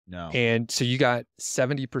No. And so you got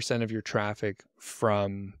 70% of your traffic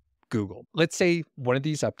from Google. Let's say one of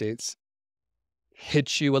these updates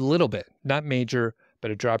hits you a little bit, not major,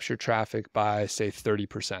 but it drops your traffic by, say,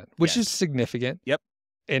 30%, which is significant. Yep.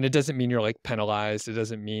 And it doesn't mean you're like penalized. It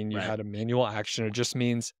doesn't mean you had a manual action. It just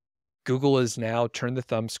means Google has now turned the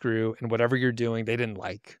thumb screw, and whatever you're doing, they didn't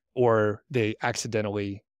like, or they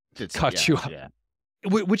accidentally cut you up,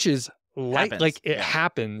 which is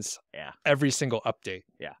happens every single update.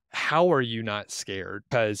 Yeah. How are you not scared?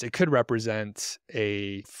 Because it could represent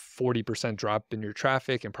a 40% drop in your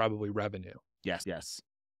traffic and probably revenue. Yes.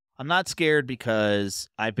 I'm not scared because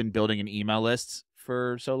I've been building an email list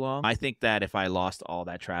for so long. I think that if I lost all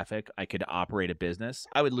that traffic, I could operate a business.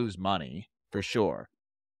 I would lose money for sure.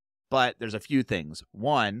 But there's a few things.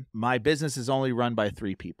 One, my business is only run by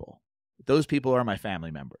 3 people. Those people are my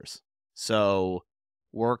family members. So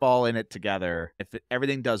we're all in it together. If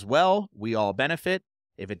everything does well, we all benefit.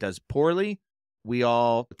 If it does poorly, we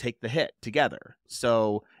all take the hit together.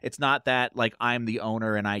 So it's not that like I'm the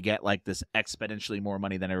owner and I get like this exponentially more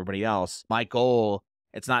money than everybody else. My goal,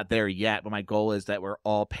 it's not there yet, but my goal is that we're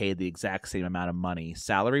all paid the exact same amount of money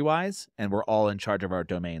salary-wise, and we're all in charge of our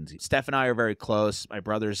domains. Steph and I are very close. My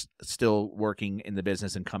brother's still working in the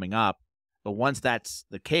business and coming up. But once that's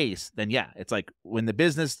the case, then it's like when the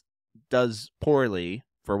business does poorly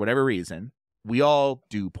for whatever reason, we all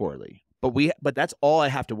do poorly. But that's all I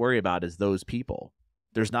have to worry about is those people.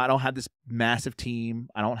 I don't have this massive team.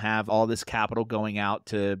 I don't have all this capital going out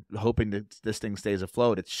to hoping that this thing stays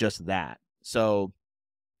afloat. It's just that. So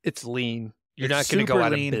it's lean. You're not going to go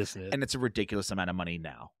out of business. And it's a ridiculous amount of money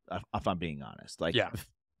now, if I'm being honest. Like,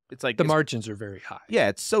 it's like the margins are very high. Yeah,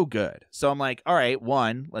 it's so good. So I'm like, all right,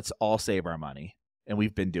 one, let's all save our money. And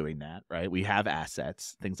we've been doing that, right? We have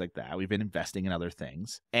assets, things like that. We've been investing in other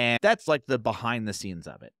things. And that's like the behind the scenes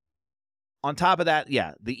of it. On top of that,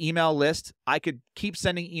 the email list, I could keep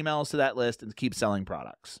sending emails to that list and keep selling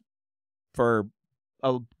products for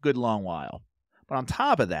a good long while. But on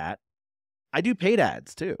top of that, I do paid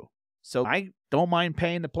ads too. So I don't mind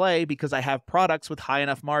paying to play because I have products with high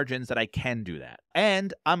enough margins that I can do that.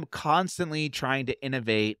 And I'm constantly trying to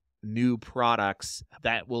innovate new products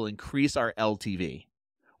that will increase our LTV,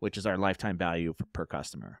 which is our lifetime value per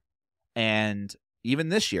customer. And even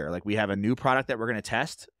this year, like we have a new product that we're going to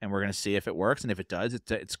test and we're going to see if it works. And if it does,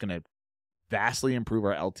 it's going to vastly improve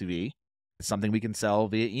our LTV. It's something we can sell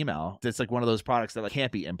via email. It's like one of those products that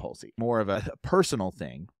can't be impulsive, more of a personal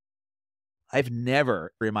thing. I've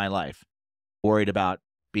never in my life worried about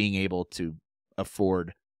being able to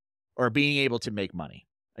afford or being able to make money.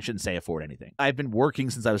 I shouldn't say afford anything. I've been working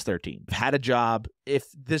since I was 13. I've had a job. If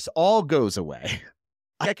this all goes away,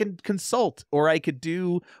 I can consult, or I could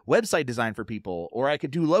do website design for people, or I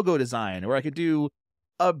could do logo design, or I could do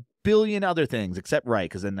a billion other things except write,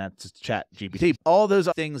 because then that's ChatGPT. All those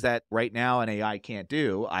things that right now an AI can't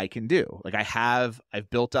do, I can do. Like I've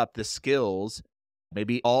built up the skills.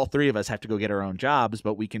 Maybe all 3 of us have to go get our own jobs,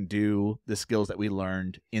 but we can do the skills that we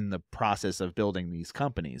learned in the process of building these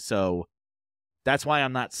companies. So that's why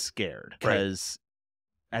I'm not scared, because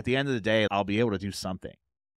at the end of the day, I'll be able to do something.